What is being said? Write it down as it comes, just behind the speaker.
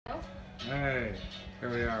Hey, here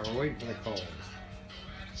we are. We're waiting for the cold.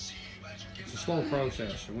 It's a slow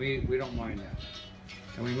process, and we don't mind that.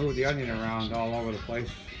 And we move the onion around all over the place.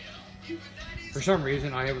 For some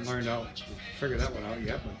reason, I haven't learned how to figure that one out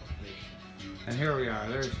yet. And here we are.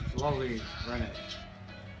 There's lovely Renee.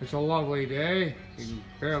 It's a lovely day. You can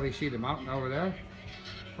barely see the mountain over there.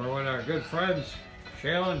 We're with our good friends,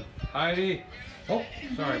 Shaylin, Heidi. Oh,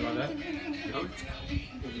 sorry about that.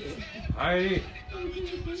 Heidi.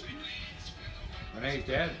 Renee's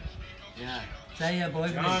dad. Yeah. Say your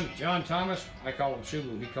boyfriend. John Thomas. I call him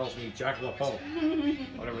Shubu. He calls me Jack LaPoe.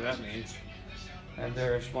 Whatever that means. And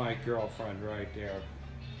there's my girlfriend right there.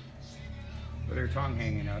 With her tongue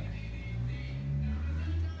hanging out.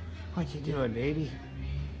 What you doing, baby?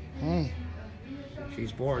 Hey.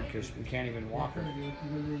 She's bored because we can't even walk her.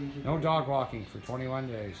 No dog walking for 21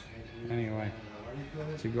 days. Anyway,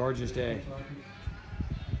 it's a gorgeous day.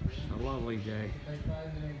 A lovely day.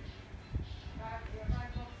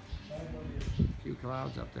 A few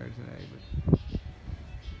clouds up there today, but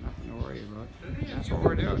nothing to worry about. That's what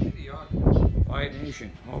we're doing. Wyatt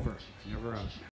Nation, over, never out.